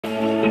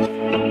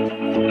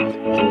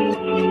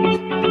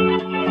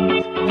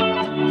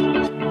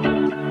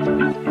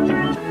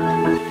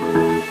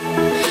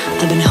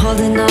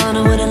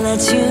I wouldn't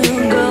let you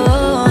go.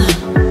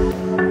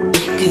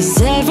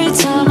 'Cause every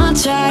time I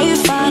try you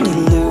find a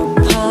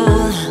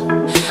loophole.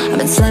 I've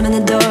been slamming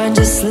the door and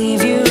just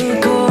leave you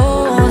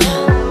cold.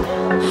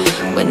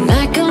 When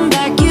I come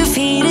back you've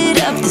heated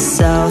up the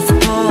South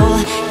Pole.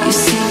 You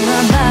see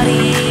my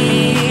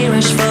body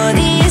rush for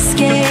the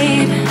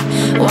escape,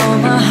 while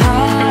my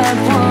heart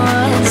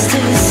wants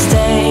to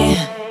stay.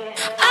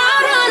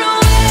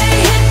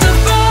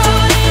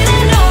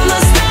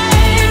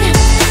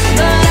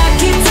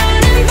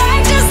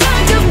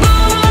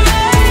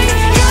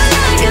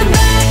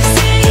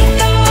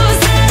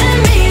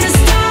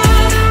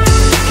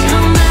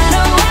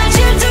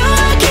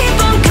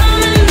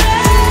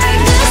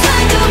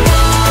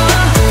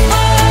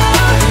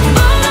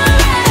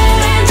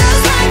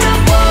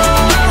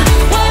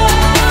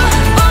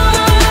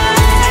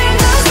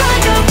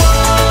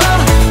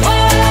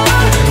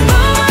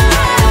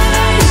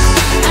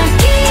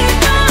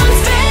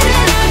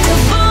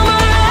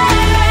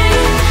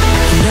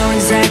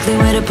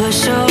 Where to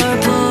push your